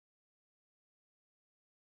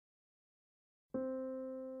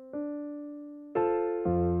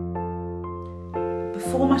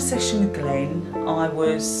Before my session with Glenn, I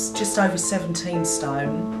was just over 17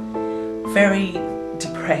 stone, very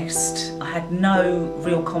depressed. I had no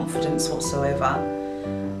real confidence whatsoever.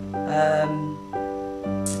 I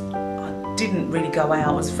didn't really go out.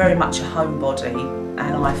 I was very much a homebody,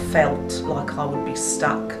 and I felt like I would be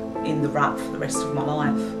stuck in the rut for the rest of my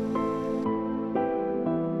life.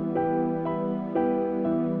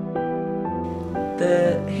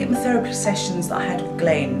 The hypnotherapy sessions that I had with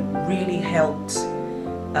Glenn really helped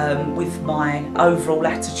with my overall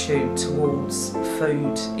attitude towards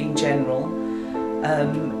food in general.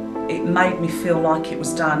 It made me feel like it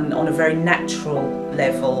was done on a very natural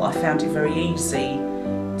level. I found it very easy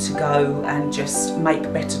to go and just make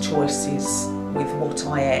better choices with what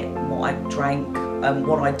I ate, what I drank, and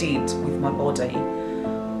what I did with my body.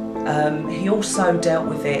 He also dealt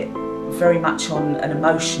with it very much on an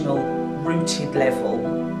emotional, rooted level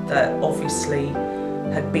that obviously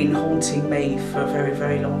had been haunting me for a very,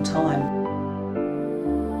 very long time.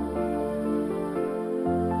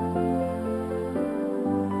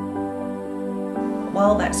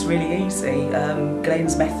 Well, that's really easy.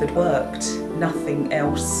 Glenn's method worked. Nothing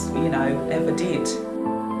else, ever did.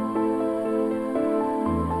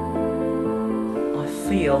 I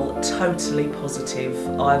feel totally positive.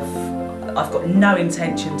 I've got no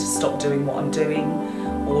intention to stop doing what I'm doing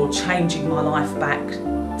or changing my life back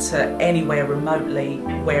to anywhere remotely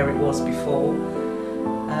where it was before.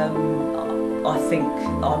 I think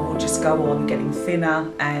I will just go on getting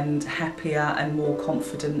thinner and happier and more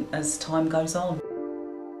confident as time goes on.